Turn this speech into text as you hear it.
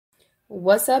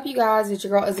What's up, you guys? It's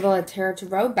your girl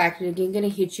isabellaTtarot back here again. Gonna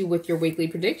hit you with your weekly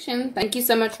prediction. Thank you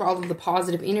so much for all of the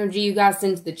positive energy you guys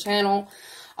send to the channel,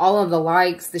 all of the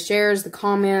likes, the shares, the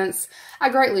comments. I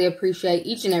greatly appreciate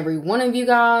each and every one of you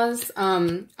guys.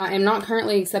 I am not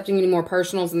currently accepting any more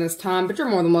personals in this time, but you're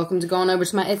more than welcome to go on over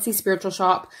to my Etsy spiritual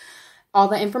shop. All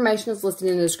the information is listed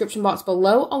in the description box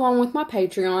below, along with my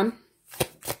Patreon.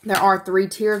 There are 3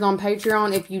 tiers on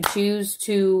Patreon. If you choose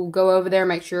to go over there,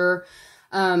 make sure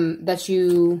that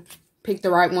you pick the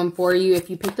right one for you. If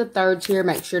you pick the 3rd tier,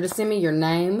 make sure to send me your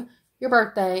name, your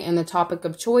birthday, and the topic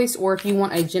of choice, or if you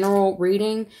want a general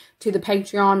reading, to the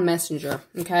Patreon Messenger,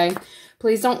 okay?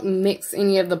 Please don't mix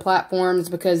any of the platforms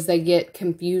because they get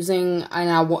confusing, and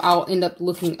I'll end up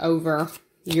looking over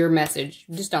your message.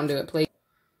 Just don't do it, please.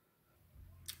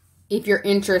 If you're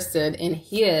interested in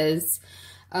his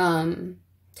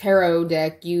tarot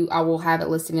deck, I will have it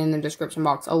listed in the description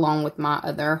box along with my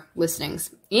other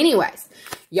listings. Anyways,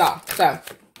 y'all, so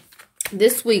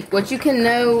this week, what you can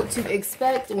know to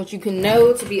expect and what you can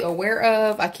know to be aware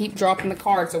of. I keep dropping the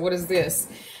card. So what is this?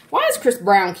 Why does Chris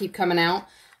Brown keep coming out?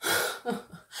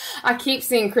 I keep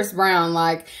seeing Chris Brown,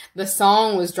 like, the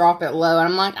song was Drop It Low. And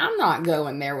I'm like, I'm not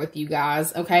going there with you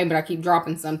guys, okay? But I keep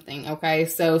dropping something, okay?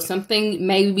 So something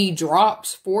may be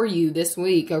dropped for you this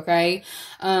week, okay?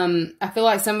 I feel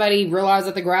like somebody realized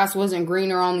that the grass wasn't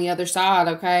greener on the other side,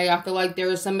 okay? I feel like there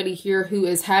is somebody here who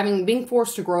is being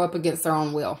forced to grow up against their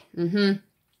own will.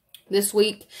 This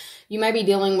week, you may be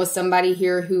dealing with somebody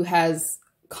here who has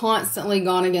constantly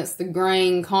gone against the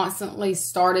grain, constantly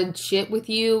started shit with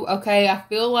you, okay? I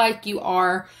feel like you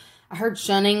are, I heard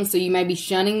shunning, so you may be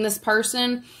shunning this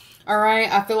person, all right?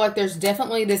 I feel like there's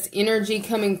definitely this energy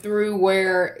coming through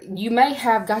where you may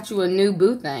have got you a new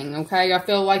boo thing, okay? I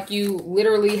feel like you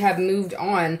literally have moved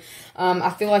on. I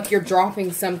feel like you're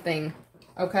dropping something,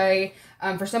 okay?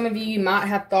 For some of you, you might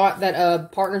have thought that a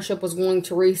partnership was going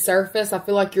to resurface. I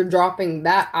feel like you're dropping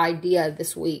that idea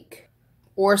this week.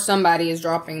 Or somebody is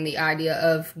dropping the idea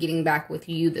of getting back with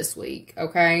you this week,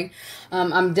 okay?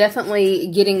 I'm definitely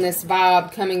getting this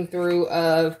vibe coming through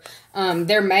of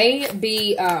there may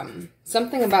be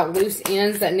something about loose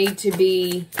ends that need to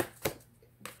be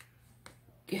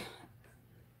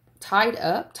tied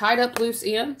up loose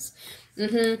ends.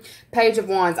 Page of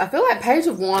Wands. I feel like Page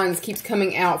of Wands keeps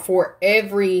coming out for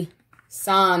every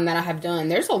sign that I have done.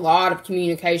 There's a lot of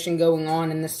communication going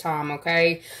on in this time,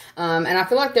 okay? And I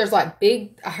feel like there's like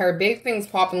I heard big things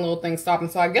popping, little things stopping.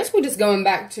 So I guess we're just going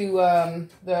back to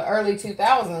the early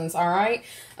 2000s, all right?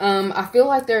 I feel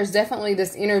like there's definitely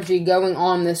this energy going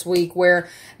on this week where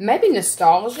maybe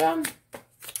nostalgia.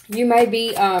 You may be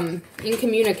in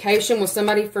communication with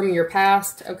somebody from your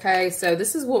past, okay? So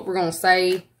this is what we're going to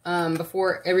say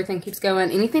before everything keeps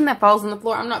going. Anything that falls on the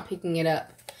floor, I'm not picking it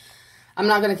up. I'm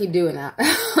not going to keep doing that.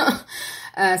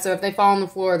 So if they fall on the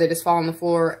floor, they just fall on the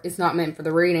floor. It's not meant for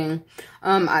the reading.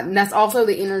 And that's also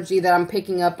the energy that I'm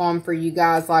picking up on for you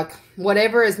guys. Like,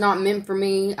 whatever is not meant for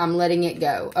me, I'm letting it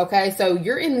go. Okay, so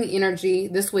you're in the energy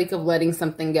this week of letting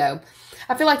something go.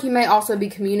 I feel like you may also be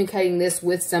communicating this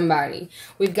with somebody.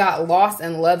 We've got loss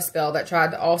and love spell that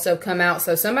tried to also come out.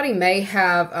 So somebody may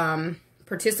have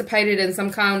participated in some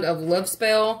kind of love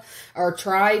spell or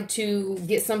tried to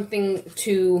get something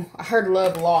to, I heard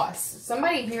love lost.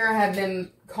 Somebody here have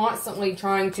been constantly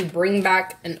trying to bring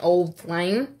back an old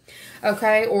flame,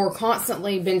 okay? Or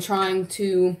constantly been trying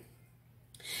to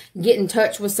get in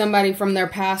touch with somebody from their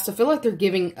past. I feel like they're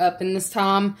giving up in this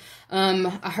time.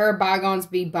 I heard bygones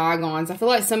be bygones. I feel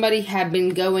like somebody had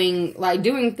been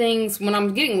doing things. When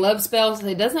I'm getting love spells,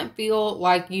 it doesn't feel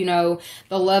like, you know,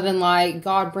 the love and light,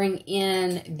 God bring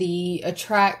in the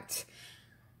attract,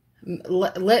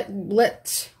 let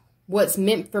what's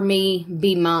meant for me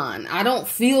be mine. I don't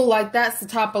feel like that's the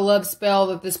type of love spell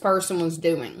that this person was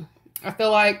doing. I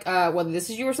feel like, whether this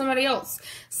is you or somebody else,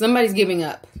 somebody's giving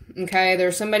up, okay?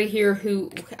 There's somebody here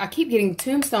who, I keep getting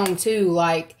tombstone too,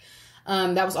 like,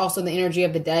 that was also the energy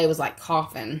of the day. It was like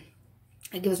coffin.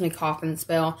 It gives me coffin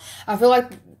spell. I feel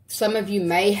like some of you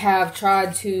may have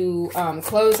tried to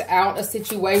close out a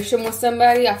situation with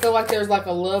somebody. I feel like there's like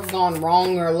a love gone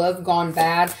wrong or a love gone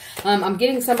bad. I'm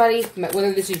getting somebody,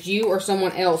 whether this is you or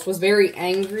someone else, was very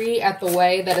angry at the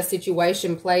way that a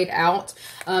situation played out.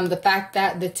 The fact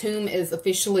that the tomb is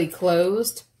officially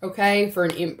closed, okay, for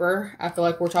an emperor. I feel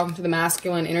like we're talking to the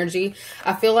masculine energy.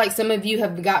 I feel like some of you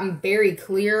have gotten very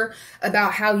clear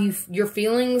about how your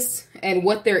feelings and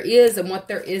what there is and what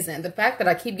there isn't. The fact that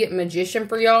I keep getting magician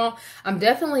for y'all, I'm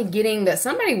definitely getting that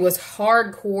somebody was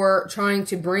hardcore trying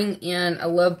to bring in a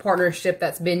love partnership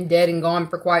that's been dead and gone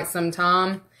for quite some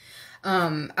time.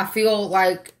 I feel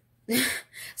like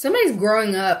somebody's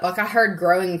growing up. Like I heard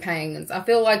growing pains. I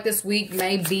feel like this week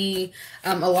may be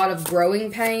a lot of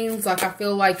growing pains. Like I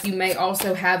feel like you may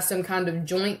also have some kind of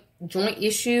joint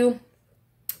issue.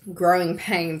 Growing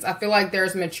pains. I feel like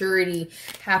there's maturity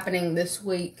happening this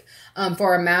week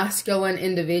for a masculine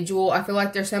individual. I feel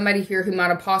like there's somebody here who might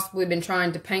have possibly been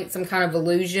trying to paint some kind of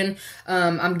illusion.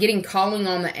 I'm getting calling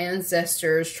on the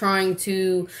ancestors, trying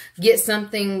to get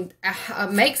something,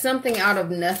 make something out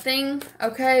of nothing,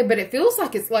 okay? But it feels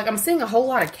like it's like I'm seeing a whole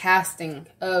lot of casting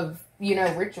of, you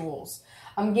know, rituals.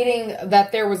 I'm getting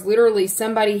that there was literally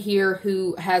somebody here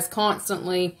who has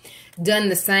constantly done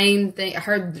the same thing. I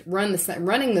heard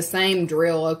running the same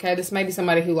drill, okay? This may be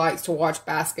somebody who likes to watch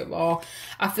basketball.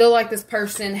 I feel like this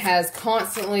person has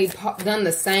constantly done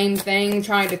the same thing,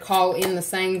 trying to call in the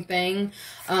same thing.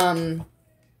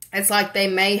 It's like they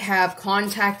may have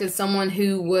contacted someone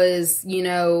who was, you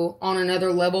know, on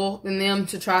another level than them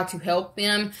to try to help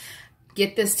them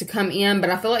get this to come in, but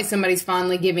I feel like somebody's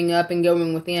finally giving up and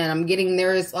going within. I'm getting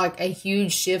there is like a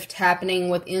huge shift happening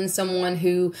within someone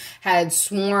who had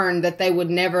sworn that they would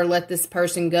never let this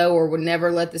person go or would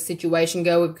never let the situation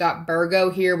go. We've got Virgo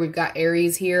here. We've got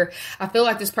Aries here. I feel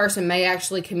like this person may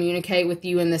actually communicate with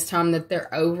you in this time that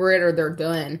they're over it or they're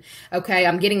done. Okay,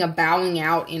 I'm getting a bowing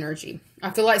out energy.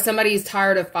 I feel like somebody is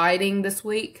tired of fighting this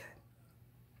week.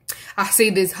 I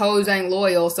see these hoes ain't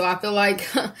loyal, so I feel like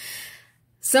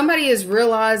somebody is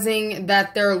realizing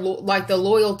that they're like the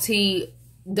loyalty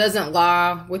doesn't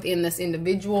lie within this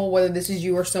individual, whether this is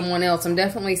you or someone else. I'm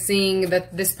definitely seeing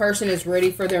that this person is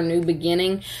ready for their new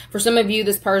beginning. For some of you,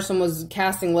 this person was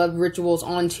casting love rituals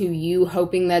onto you,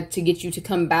 hoping that to get you to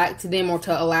come back to them or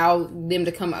to allow them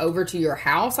to come over to your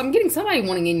house. I'm getting somebody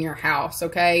wanting in your house,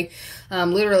 okay?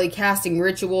 Literally casting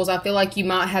rituals. I feel like you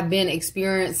might have been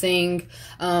experiencing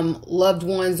loved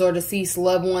ones or deceased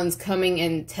loved ones coming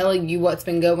and telling you what's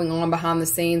been going on behind the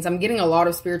scenes. I'm getting a lot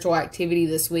of spiritual activity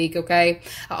this week, okay?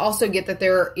 I also get that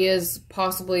there is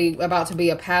possibly about to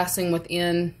be a passing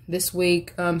within this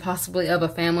week, possibly of a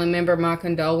family member. My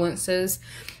condolences.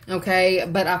 Okay,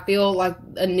 but I feel like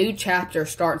a new chapter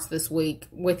starts this week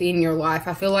within your life.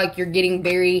 I feel like you're getting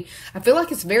I feel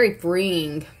like it's very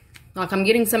freeing. Like I'm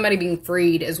getting somebody being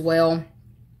freed as well.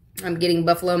 I'm getting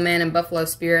Buffalo Man and Buffalo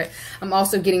Spirit. I'm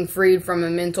also getting freed from a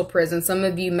mental prison. Some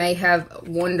of you may have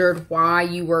wondered why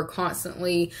you were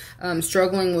constantly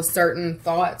struggling with certain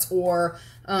thoughts or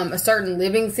a certain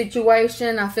living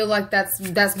situation. I feel like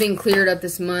that's being cleared up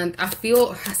this month. I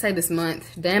say this month.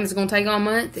 Damn, it's going to take all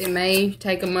month. It may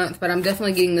take a month, but I'm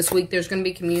definitely getting this week. There's going to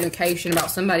be communication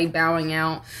about somebody bowing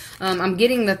out. I'm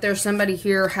getting that there's somebody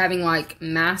here having like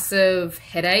massive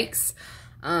headaches.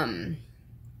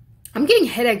 I'm getting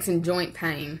headaches and joint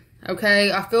pain,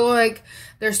 okay? I feel like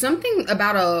there's something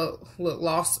about a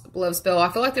lost love spell. I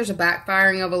feel like there's a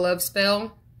backfiring of a love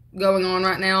spell going on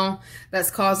right now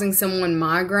that's causing someone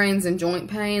migraines and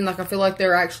joint pain. Like I feel like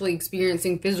they're actually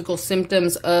experiencing physical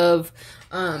symptoms of,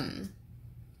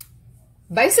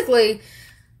 basically,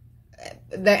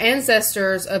 the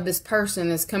ancestors of this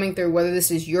person is coming through, whether this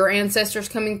is your ancestors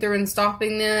coming through and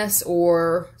stopping this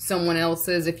or someone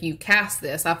else's if you cast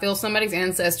this. I feel somebody's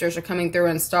ancestors are coming through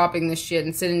and stopping this shit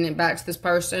and sending it back to this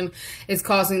person. It's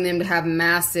causing them to have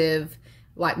massive,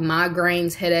 like,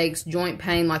 migraines, headaches, joint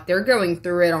pain. Like, they're going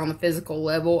through it on the physical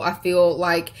level. I feel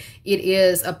like it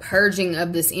is a purging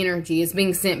of this energy. It's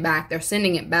being sent back. They're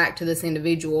sending it back to this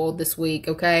individual this week,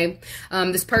 okay?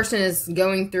 This person is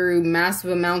going through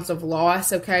massive amounts of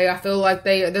loss, okay? I feel like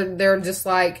they're just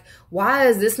like, why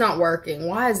is this not working?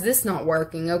 Why is this not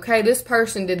working? Okay, this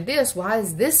person did this. Why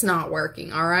is this not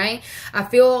working, all right? I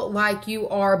feel like you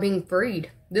are being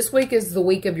freed. This week is the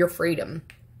week of your freedom.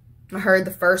 I heard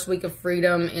the first week of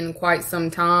freedom in quite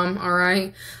some time, all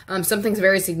right? Something's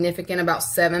very significant about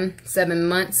seven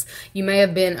months. You may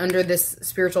have been under this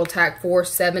spiritual attack for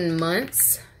 7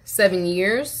 months, 7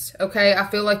 years, okay? I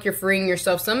feel like you're freeing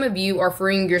yourself. Some of you are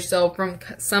freeing yourself from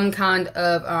some kind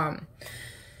of,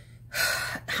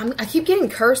 I keep getting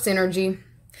cursed energy.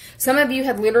 Some of you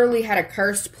have literally had a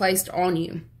curse placed on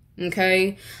you,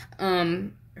 okay?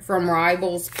 From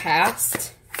rivals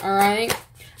past, all right?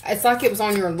 It's like it was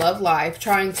on your love life,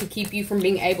 trying to keep you from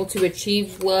being able to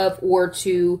achieve love or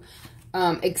to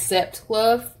accept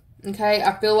love. Okay,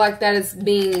 I feel like that is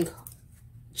being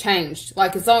changed.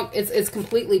 Like it's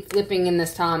completely flipping in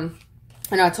this time.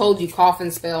 And I told you,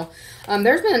 coffin spell.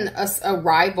 There's been a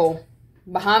rival,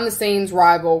 behind the scenes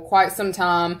rival, quite some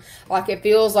time. Like it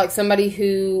feels like somebody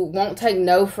who won't take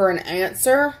no for an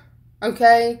answer.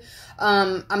 Okay,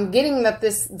 I'm getting that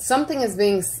something is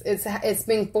it's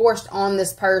being forced on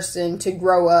this person to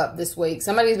grow up this week.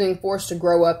 Somebody's being forced to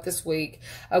grow up this week.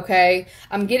 Okay,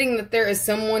 I'm getting that there is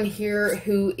someone here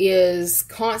who is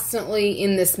constantly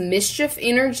in this mischief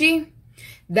energy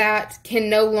that can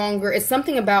no longer, it's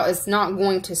something about it's not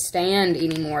going to stand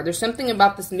anymore. There's something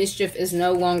about this mischief is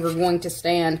no longer going to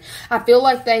stand. I feel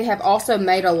like they have also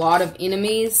made a lot of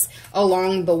enemies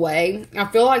along the way. I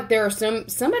feel like there are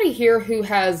somebody here who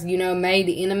has, you know, made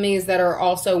enemies that are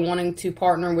also wanting to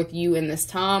partner with you in this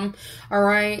time. All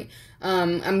right.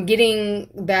 I'm getting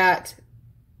that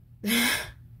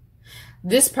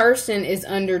this person is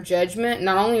under judgment.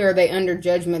 Not only are they under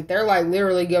judgment, they're like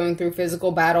literally going through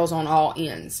physical battles on all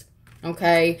ends.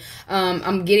 Okay.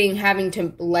 I'm getting having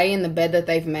to lay in the bed that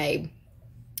they've made.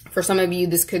 For some of you,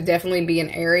 this could definitely be an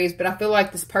Aries, but I feel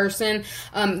like this person,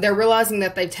 they're realizing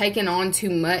that they've taken on too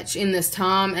much in this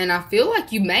time, and I feel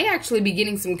like you may actually be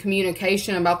getting some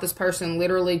communication about this person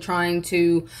literally trying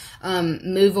to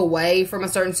move away from a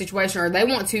certain situation, or they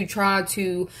want to try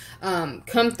to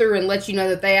come through and let you know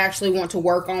that they actually want to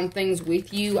work on things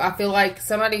with you. I feel like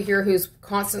somebody here who's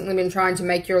constantly been trying to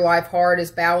make your life hard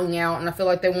is bowing out, and I feel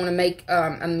like they want to make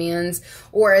amends,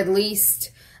 or at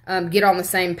least get on the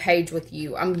same page with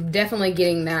you. I'm definitely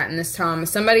getting that in this time.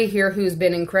 Somebody here who's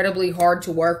been incredibly hard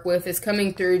to work with is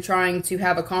coming through trying to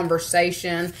have a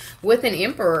conversation with an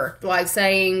emperor, like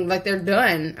saying like they're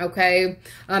done, okay?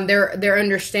 They're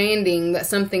understanding that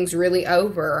something's really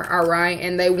over, all right?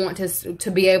 And they want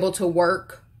to be able to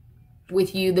work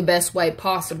with you the best way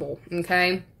possible,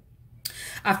 okay?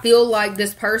 I feel like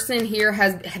this person here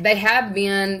they have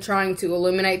been trying to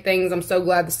illuminate things. I'm so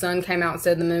glad the sun came out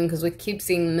instead of the moon, because we keep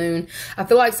seeing the moon. I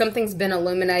feel like something's been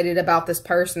illuminated about this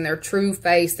person, their true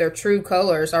face, their true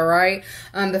colors, all right?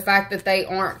 The fact that they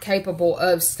aren't capable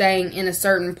of staying in a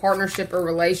certain partnership or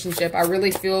relationship. I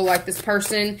really feel like this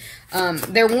person,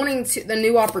 they're wanting the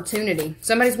new opportunity.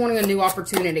 Somebody's wanting a new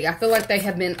opportunity. I feel like they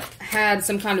have had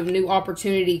some kind of new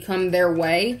opportunity come their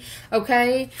way,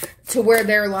 okay? To where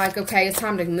they're like, okay, it's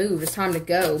time to move. It's time to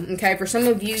go. Okay, for some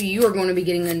of you, you are going to be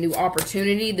getting a new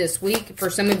opportunity this week. For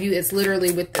some of you, it's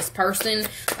literally with this person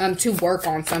to work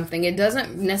on something. It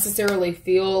doesn't necessarily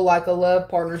feel like a love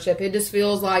partnership. It just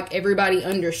feels like everybody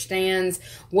understands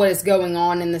what is going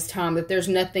on in this time, that there's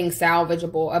nothing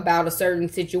salvageable about a certain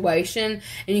situation,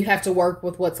 and you have to work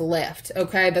with what's left.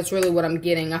 Okay, that's really what I'm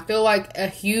getting. I feel like a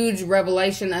huge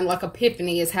revelation and like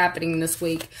epiphany is happening this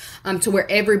week to where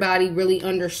everybody really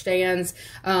understands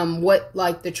what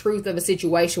like the truth of a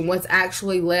situation, what's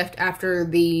actually left after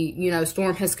the, you know,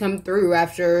 storm has come through,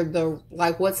 after the,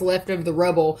 like what's left of the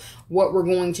rubble, what we're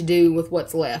going to do with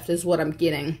what's left is what I'm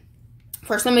getting.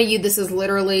 For some of you, this is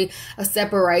literally a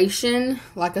separation,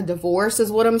 like a divorce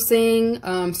is what I'm seeing.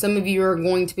 Some of you are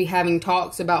going to be having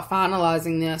talks about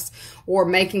finalizing this, or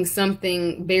making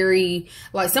something very,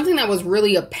 like something that was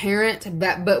really apparent,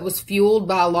 but was fueled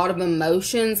by a lot of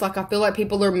emotions. Like I feel like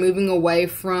people are moving away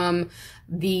from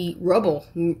the rubble,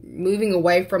 moving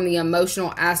away from the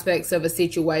emotional aspects of a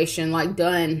situation, like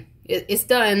done. It's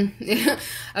done.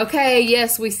 Okay,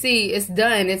 yes, we see. It's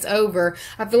done. It's over.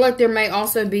 I feel like there may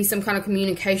also be some kind of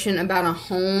communication about a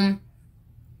home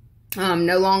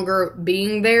no longer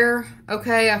being there.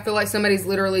 Okay, I feel like somebody's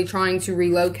literally trying to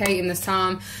relocate in this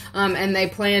time, and they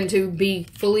plan to be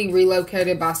fully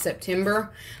relocated by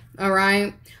September. All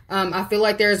right. I feel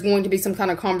like there's going to be some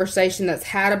kind of conversation that's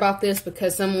had about this,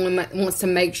 because someone wants to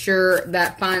make sure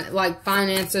that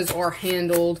finances are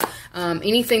handled.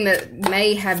 Anything that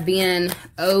may have been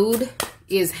owed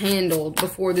is handled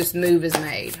before this move is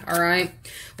made. All right.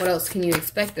 What else can you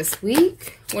expect this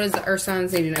week? What does the earth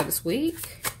signs need to know this week?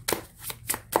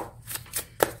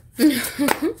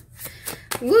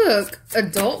 Look,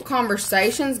 adult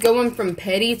conversations, going from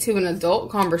petty to an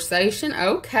adult conversation.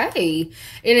 Okay.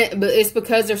 But it's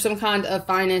because there's some kind of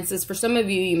finances. For some of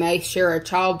you, you may share a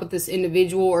child with this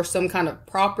individual, or some kind of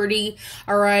property.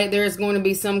 All right. There's going to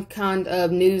be some kind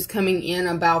of news coming in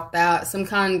about that. Some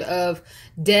kind of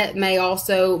debt may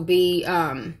also be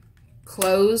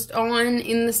closed on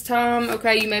in this time.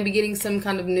 Okay, you may be getting some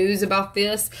kind of news about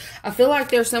this. I feel like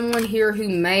there's someone here who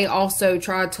may also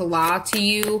try to lie to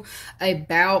you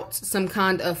about some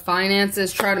kind of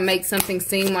finances, try to make something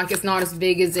seem like it's not as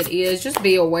big as it is. Just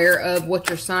be aware of what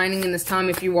you're signing in this time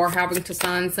if you are having to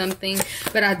sign something.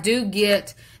 But I do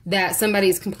get that somebody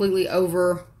is completely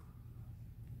over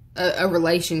a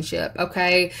relationship.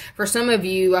 Okay, for some of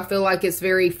you, I feel like it's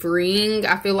very freeing.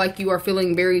 I feel like you are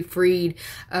feeling very freed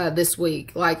this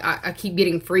week. Like I keep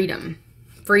getting freedom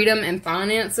freedom and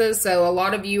finances. So a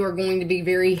lot of you are going to be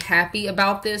very happy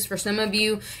about this. For some of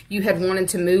you, you had wanted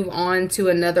to move on to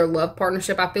another love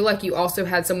partnership. I feel like you also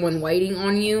had someone waiting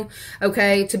on you,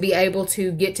 okay, to be able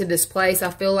to get to this place.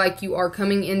 I feel like you are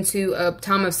coming into a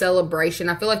time of celebration.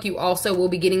 I feel like you also will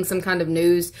be getting some kind of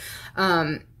news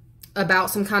about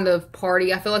some kind of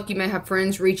party. I feel like you may have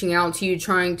friends reaching out to you,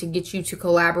 trying to get you to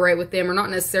collaborate with them, or not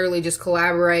necessarily just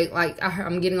collaborate. Like,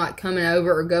 I'm getting like coming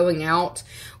over or going out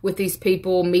with these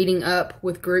people, meeting up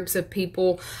with groups of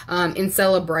people in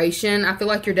celebration. I feel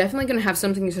like you're definitely going to have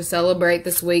something to celebrate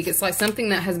this week. It's like something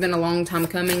that has been a long time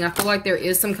coming. I feel like there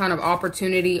is some kind of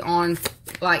opportunity on,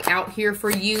 like, out here for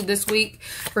you this week.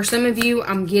 For some of you,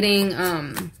 I'm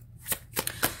getting,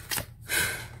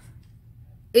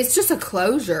 it's just a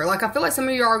closure. Like, I feel like some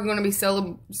of you are going to be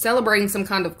celebrating some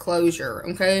kind of closure,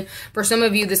 okay? For some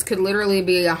of you, this could literally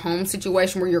be a home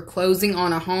situation where you're closing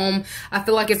on a home. I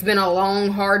feel like it's been a long,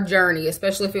 hard journey,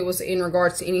 especially if it was in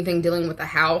regards to anything dealing with a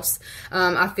house.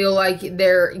 I feel like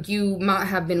you might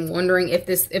have been wondering if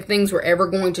things were ever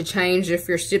going to change, if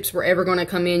your ships were ever going to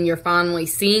come in. You're finally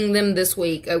seeing them this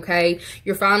week, okay?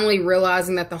 You're finally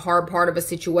realizing that the hard part of a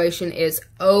situation is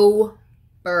over,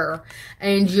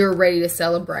 and you're ready to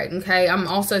celebrate, okay? I'm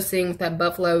also seeing with that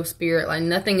buffalo spirit, like,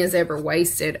 nothing is ever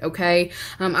wasted, okay?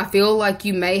 I feel like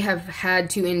you may have had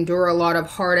to endure a lot of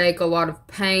heartache, a lot of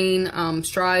pain,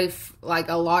 strife, like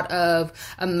a lot of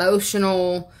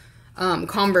emotional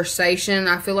conversation.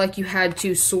 I feel like you had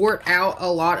to sort out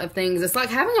a lot of things. It's like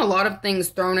having a lot of things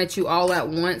thrown at you all at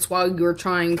once while you're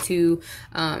trying to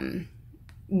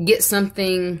get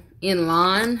something in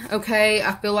line, okay?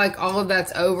 I feel like all of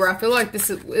that's over. I feel like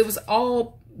it was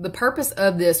all, the purpose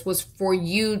of this was for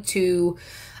you to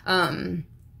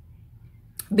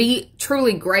be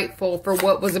truly grateful for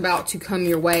what was about to come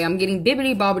your way. I'm getting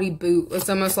bibbity bobbity boot. It's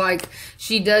almost like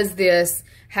she does this,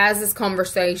 has this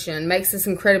conversation, makes this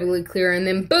incredibly clear, and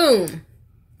then boom,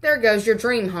 there goes your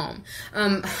dream home.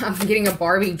 I'm getting a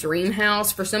Barbie dream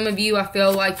house. For some of you, I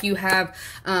feel like you have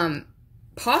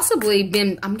possibly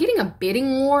been, I'm getting a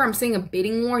bidding war. I'm seeing a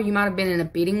bidding war. You might have been in a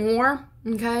bidding war,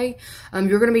 okay?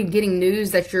 You're going to be getting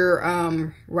news that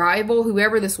your rival,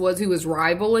 whoever this was who was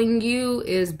rivaling you,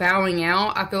 is bowing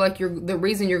out. I feel like the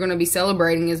reason you're going to be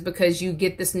celebrating is because you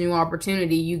get this new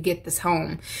opportunity. You get this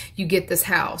home. You get this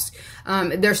house.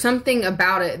 There's something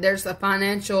about it. There's a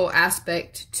financial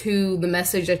aspect to the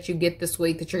message that you get this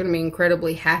week that you're going to be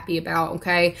incredibly happy about,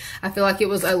 okay? I feel like it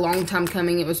was a long time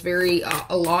coming. It was very,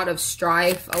 a lot of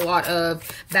strife, a lot of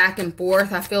back and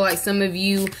forth. I feel like some of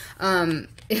you,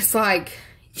 it's like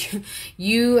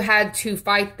you had to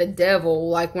fight the devil.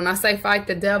 Like, when I say fight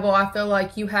the devil, I feel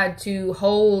like you had to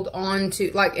hold on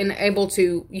to, like,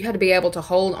 you had to be able to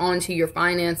hold on to your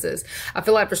finances. I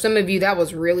feel like for some of you, that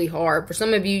was really hard. For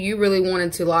some of you, you really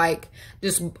wanted to, like,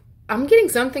 just, I'm getting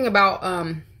something about,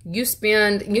 you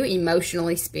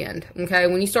emotionally spend, okay?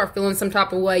 When you start feeling some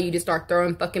type of way, you just start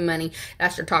throwing fucking money.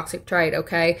 That's your toxic trait,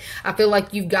 okay? I feel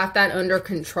like you've got that under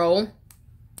control.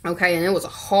 Okay, and it was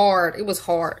hard.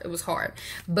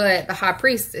 But the High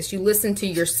Priestess, you listened to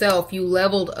yourself. You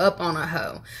leveled up on a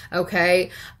hoe. Okay,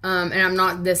 and I'm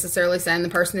not necessarily saying the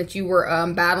person that you were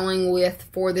battling with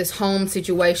for this home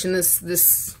situation,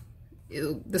 this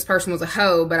person was a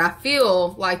hoe, but I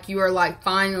feel like you are like,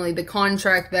 finally, the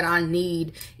contract that I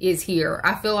need is here.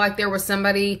 I feel like there was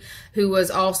somebody who was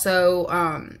also,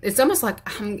 it's almost like,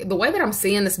 the way that I'm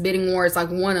seeing this bidding war is like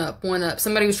one up.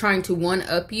 Somebody was trying to one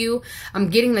up you. I'm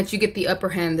getting that you get the upper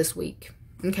hand this week.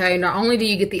 Okay, not only do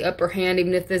you get the upper hand,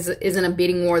 even if this isn't a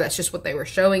bidding war, that's just what they were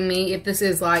showing me. If this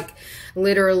is like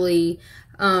literally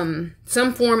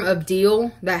some form of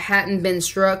deal that hadn't been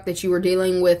struck, that you were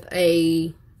dealing with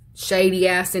a shady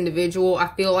ass individual, I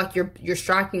feel like you're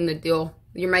striking the deal.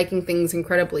 You're making things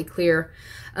incredibly clear.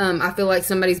 I feel like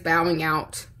somebody's bowing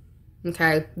out,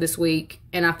 okay, this week,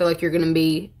 and I feel like you're going to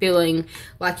be feeling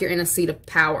like you're in a seat of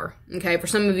power, okay? For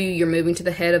some of you, you're moving to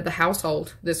the head of the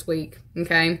household this week,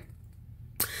 okay?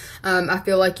 I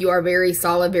feel like you are very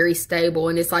solid, very stable,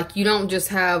 and it's like you don't just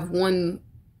have one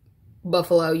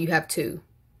buffalo, you have two,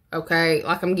 okay?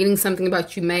 Like, I'm getting something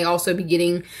about you may also be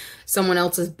getting someone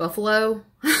else's buffalo.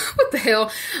 What the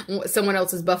hell? Someone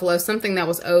else's buffalo, something that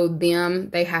was owed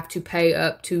them, they have to pay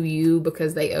up to you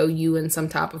because they owe you in some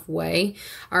type of way.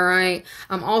 All right.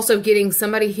 I'm also getting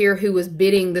somebody here who was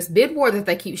bidding, this bid war that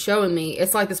they keep showing me.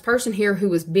 It's like this person here who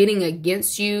was bidding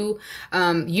against you.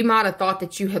 You might have thought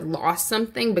that you had lost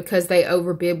something because they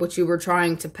overbid what you were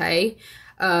trying to pay.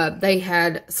 they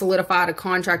had solidified a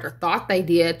contract, or thought they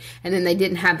did, and then they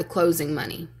didn't have the closing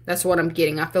money. That's what I'm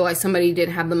getting. I feel like somebody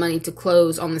didn't have the money to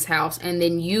close on this house, and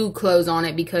then you close on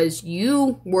it because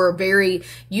you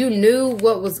knew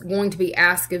what was going to be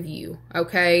asked of you,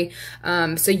 okay?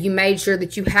 So you made sure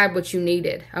that you had what you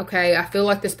needed, okay? I feel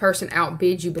like this person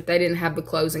outbid you, but they didn't have the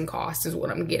closing cost is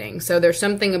what I'm getting. So there's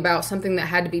something about something that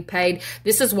had to be paid.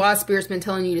 This is why Spirit's been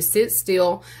telling you to sit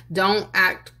still. Don't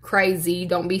act crazy.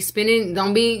 Don't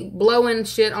be blowing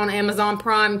shit on Amazon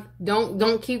Prime.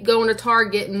 Don't keep going to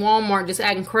Target and Walmart just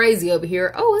acting crazy over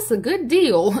here. Oh, it's a good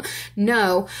deal.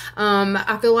 No.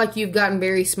 I feel like you've gotten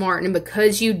very smart, and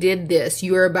because you did this,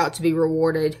 you are about to be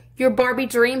rewarded. Your Barbie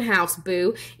dream house,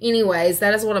 boo. Anyways,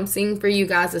 that is what I'm seeing for you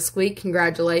guys this week.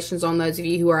 Congratulations on those of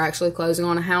you who are actually closing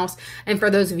on a house, and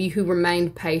for those of you who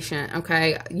remained patient,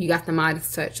 okay? You got the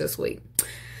Midas touch this week.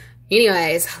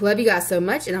 Anyways, love you guys so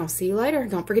much, and I'll see you later.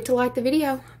 Don't forget to like the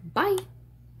video. Bye.